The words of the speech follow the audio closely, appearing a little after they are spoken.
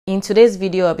In today's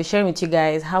video, I'll be sharing with you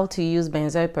guys how to use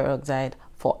benzoyl peroxide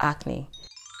for acne.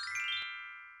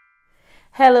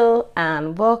 Hello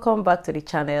and welcome back to the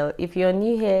channel. If you're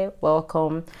new here,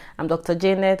 welcome. I'm Dr.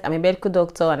 Janet. I'm a medical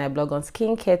doctor and I blog on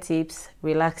skincare tips,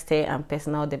 relaxed hair and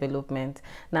personal development.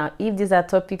 Now, if these are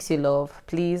topics you love,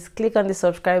 please click on the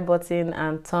subscribe button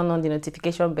and turn on the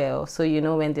notification bell so you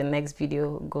know when the next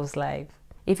video goes live.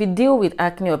 If you deal with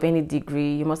acne of any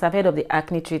degree, you must have heard of the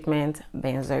acne treatment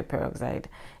benzoyl peroxide.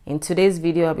 In today's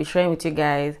video, I'll be sharing with you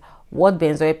guys what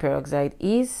benzoyl peroxide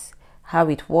is, how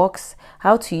it works,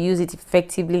 how to use it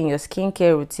effectively in your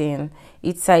skincare routine,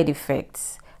 its side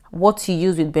effects, what to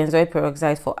use with benzoyl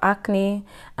peroxide for acne,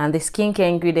 and the skincare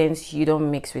ingredients you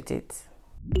don't mix with it.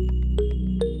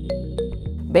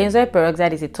 Benzoyl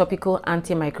peroxide is a topical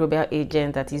antimicrobial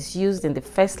agent that is used in the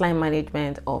first-line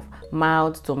management of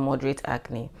mild to moderate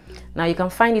acne. Now, you can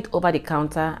find it over the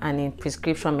counter and in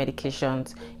prescription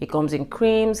medications. It comes in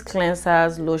creams,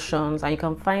 cleansers, lotions, and you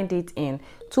can find it in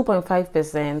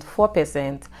 2.5%,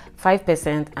 4%,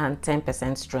 5%, and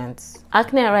 10% strengths.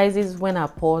 Acne arises when our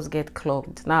pores get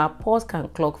clogged. Now, our pores can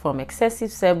clog from excessive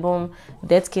sebum,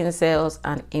 dead skin cells,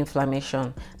 and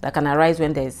inflammation that can arise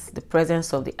when there is the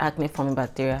presence of the acne-forming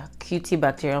bacteria,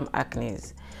 Cutibacterium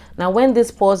acnes. Now, when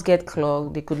these pores get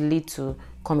clogged, they could lead to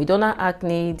comedonal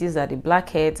acne. These are the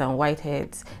blackheads and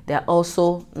whiteheads. They are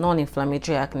also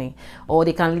non-inflammatory acne, or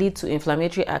they can lead to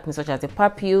inflammatory acne such as the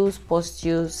papules,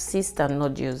 pustules, cysts, and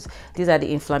nodules. These are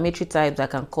the inflammatory types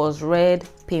that can cause red,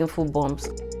 painful bumps.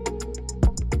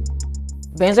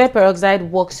 Benzoyl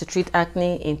peroxide works to treat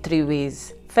acne in 3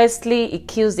 ways. Firstly, it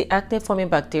kills the acne-forming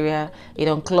bacteria, it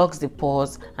unclogs the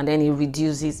pores, and then it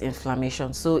reduces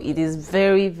inflammation. So it is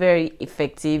very, very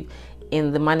effective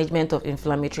in the management of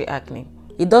inflammatory acne.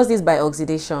 It does this by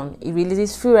oxidation. It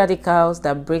releases free radicals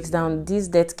that breaks down these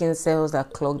dead skin cells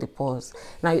that clog the pores.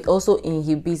 Now, it also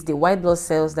inhibits the white blood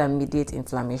cells that mediate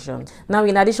inflammation. Now,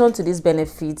 in addition to these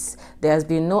benefits, there has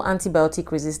been no antibiotic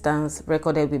resistance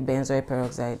recorded with benzoyl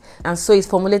peroxide. And so it's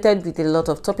formulated with a lot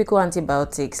of topical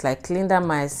antibiotics like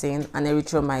clindamycin and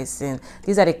erythromycin.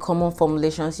 These are the common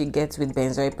formulations you get with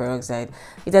benzoyl peroxide.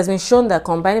 It has been shown that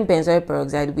combining benzoyl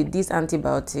peroxide with these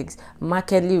antibiotics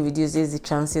markedly reduces the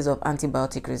chances of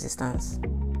antibiotic resistance.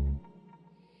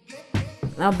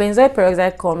 Now, benzoyl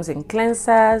peroxide comes in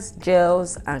cleansers,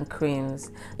 gels, and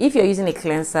creams. If you're using a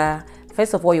cleanser,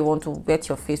 first of all, you want to wet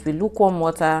your face with lukewarm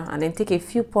water and then take a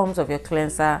few pumps of your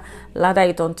cleanser, lather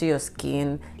it onto your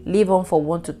skin, leave on for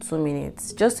 1 to 2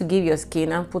 minutes just to give your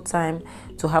skin ample time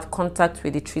to have contact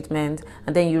with the treatment,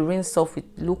 and then you rinse off with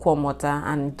lukewarm water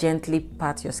and gently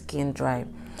pat your skin dry.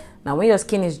 Now, when your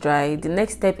skin is dry, the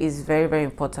next step is very, very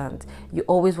important. You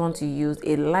always want to use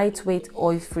a lightweight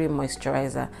oil-free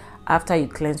moisturizer after you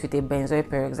cleanse with a benzoyl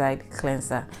peroxide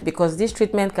cleanser, because this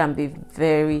treatment can be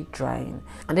very drying.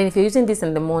 And then if you're using this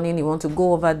in the morning, you want to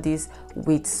go over this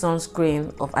with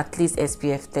sunscreen of at least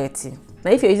SPF 30. Now,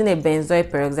 if you're using a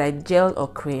benzoyl peroxide gel or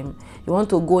cream, you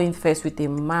want to go in first with a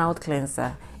mild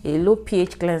cleanser, a low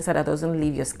pH cleanser that doesn't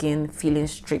leave your skin feeling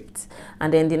stripped.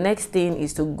 And then the next thing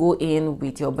is to go in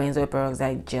with your benzoyl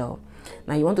peroxide gel.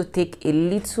 Now, you want to take a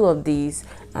little of these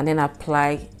and then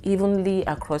apply evenly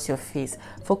across your face,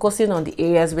 focusing on the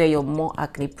areas where you're more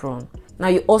acne prone. Now,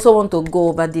 you also want to go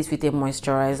over this with a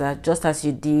moisturizer, just as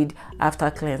you did after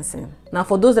cleansing. Now,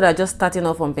 for those that are just starting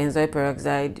off on benzoyl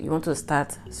peroxide, you want to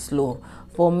start slow.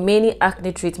 For many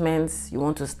acne treatments, you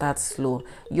want to start slow.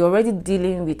 You're already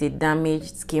dealing with a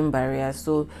damaged skin barrier,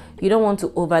 so you don't want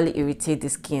to overly irritate the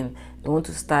skin. You want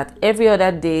to start every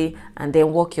other day and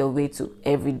then work your way to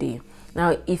every day.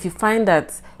 Now, if you find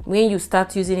that when you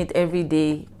start using it every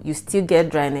day, you still get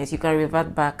dryness, you can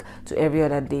revert back to every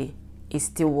other day. It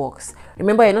still works.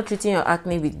 Remember, you're not treating your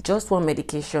acne with just one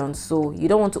medication, so you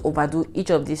don't want to overdo each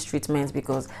of these treatments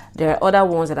because there are other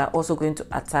ones that are also going to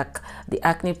attack the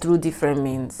acne through different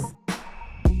means.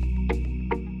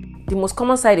 The most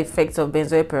common side effects of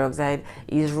benzoyl peroxide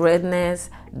is redness,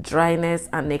 dryness,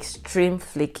 and extreme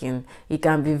flaking. It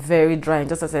can be very dry,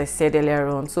 just as I said earlier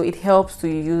on, so it helps to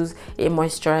use a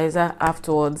moisturizer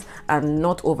afterwards and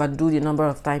not overdo the number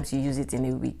of times you use it in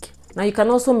a week. Now, you can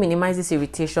also minimize this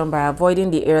irritation by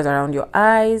avoiding the areas around your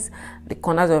eyes, the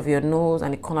corners of your nose,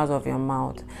 and the corners of your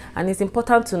mouth. And it's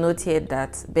important to note here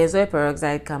that benzoyl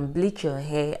peroxide can bleach your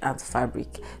hair and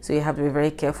fabric, so you have to be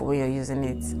very careful when you're using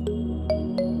it.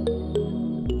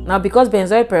 Now, because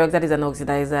benzoyl peroxide is an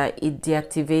oxidizer, it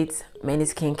deactivates many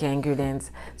skincare ingredients.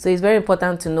 So it's very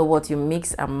important to know what you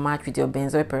mix and match with your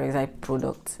benzoyl peroxide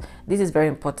products. This is very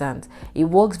important. It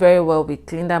works very well with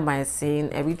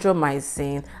clindamycin,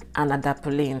 erythromycin, and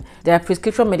adapalene. There are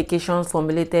prescription medications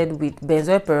formulated with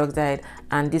benzoyl peroxide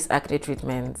and these acne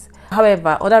treatments.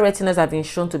 However, other retinoids have been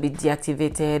shown to be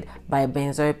deactivated by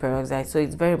benzoyl peroxide, so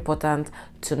it's very important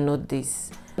to note this.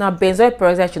 Now, benzoyl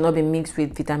peroxide should not be mixed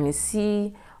with vitamin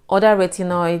C, other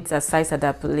retinoids aside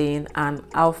adapalene, and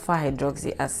alpha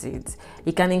hydroxy acids.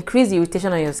 It can increase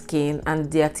irritation on your skin and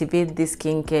deactivate these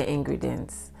skincare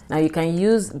ingredients. Now, you can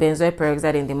use benzoyl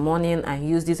peroxide in the morning and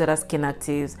use these other skin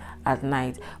actives at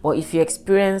night. Or if you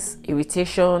experience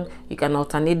irritation, you can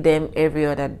alternate them every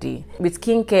other day. With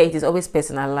skincare, it is always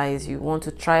personalized. You want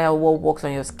to try out what works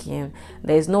on your skin.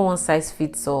 There is no one size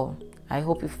fits all. I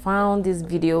hope you found this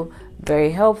video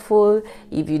very helpful.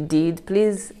 If you did,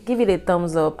 please give it a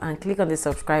thumbs up and click on the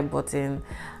subscribe button.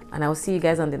 And I will see you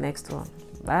guys on the next one.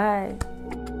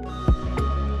 Bye.